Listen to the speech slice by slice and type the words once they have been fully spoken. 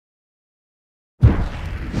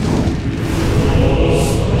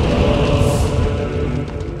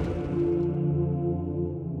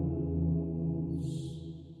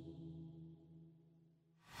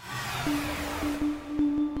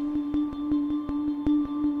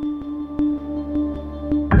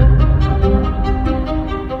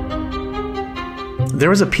There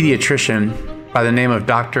was a pediatrician by the name of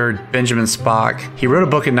Dr. Benjamin Spock. He wrote a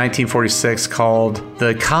book in 1946 called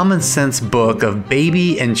The Common Sense Book of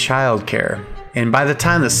Baby and Child Care. And by the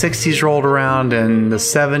time the 60s rolled around and the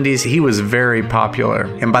 70s, he was very popular.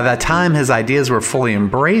 And by that time, his ideas were fully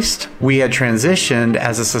embraced. We had transitioned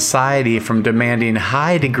as a society from demanding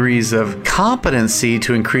high degrees of competency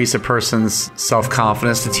to increase a person's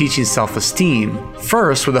self-confidence to teaching self-esteem,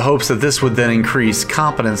 first with the hopes that this would then increase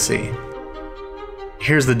competency.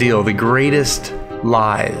 Here's the deal. The greatest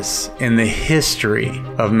lies in the history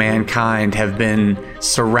of mankind have been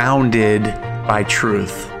surrounded by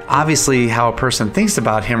truth. Obviously, how a person thinks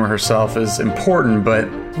about him or herself is important, but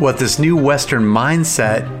what this new Western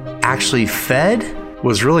mindset actually fed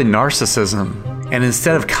was really narcissism. And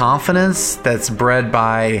instead of confidence that's bred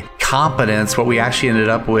by competence, what we actually ended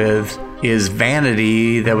up with is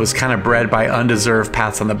vanity that was kind of bred by undeserved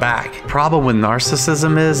pats on the back. Problem with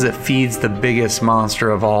narcissism is it feeds the biggest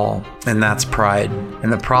monster of all, and that's pride.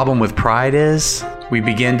 And the problem with pride is we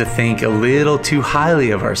begin to think a little too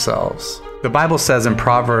highly of ourselves. The Bible says in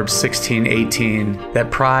Proverbs 16:18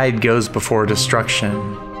 that pride goes before destruction,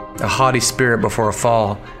 a haughty spirit before a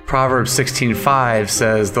fall. Proverbs 16:5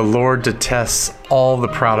 says, "The Lord detests all the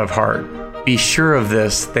proud of heart. Be sure of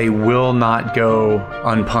this, they will not go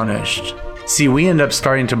unpunished." See, we end up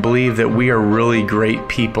starting to believe that we are really great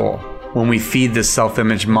people when we feed this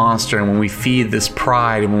self-image monster, and when we feed this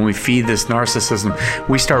pride, and when we feed this narcissism.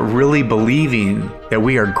 We start really believing that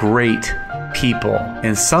we are great people.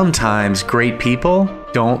 And sometimes great people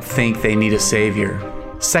don't think they need a savior.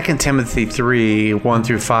 2 Timothy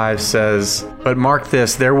 3:1-5 says, "But mark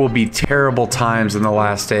this, there will be terrible times in the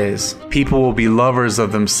last days. People will be lovers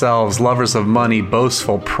of themselves, lovers of money,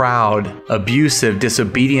 boastful, proud, abusive,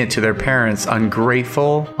 disobedient to their parents,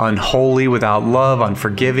 ungrateful, unholy, without love,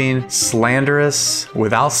 unforgiving, slanderous,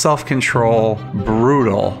 without self-control,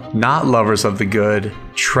 brutal, not lovers of the good,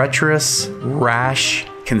 treacherous, rash,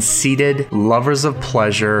 conceited, lovers of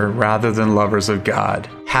pleasure rather than lovers of God,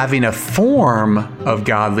 having a form of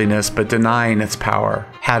godliness but denying its power.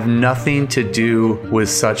 Have nothing to do with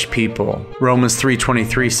such people." Romans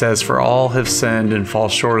 3:23 says, "For all have sinned and fall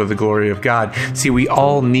short of the glory of God." See, we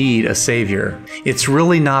all need a savior. It's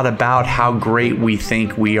really not about how great we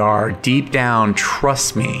think we are. Deep down,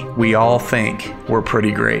 trust me, we all think we're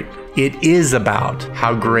pretty great. It is about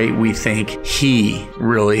how great we think he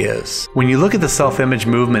really is. When you look at the self-image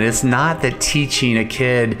movement, it's not that teaching a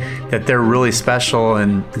kid that they're really special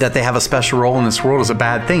and that they have a special role in this world is a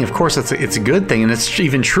bad thing. Of course, it's a good thing, and it's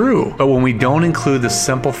even true. But when we don't include the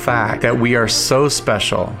simple fact that we are so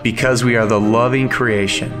special because we are the loving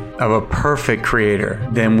creation of a perfect creator,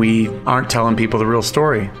 then we aren't telling people the real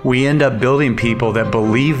story. We end up building people that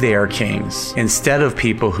believe they are kings instead of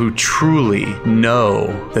people who truly know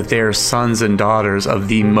that they are sons and daughters of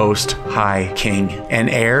the Most High King and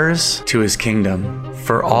heirs to his kingdom.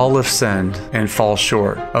 For all have sinned and fall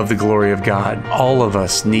short of the glory of God. All of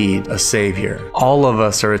us need a Savior. All of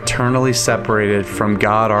us are eternally separated from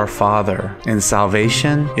God our Father, and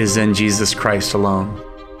salvation is in Jesus Christ alone.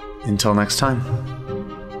 Until next time.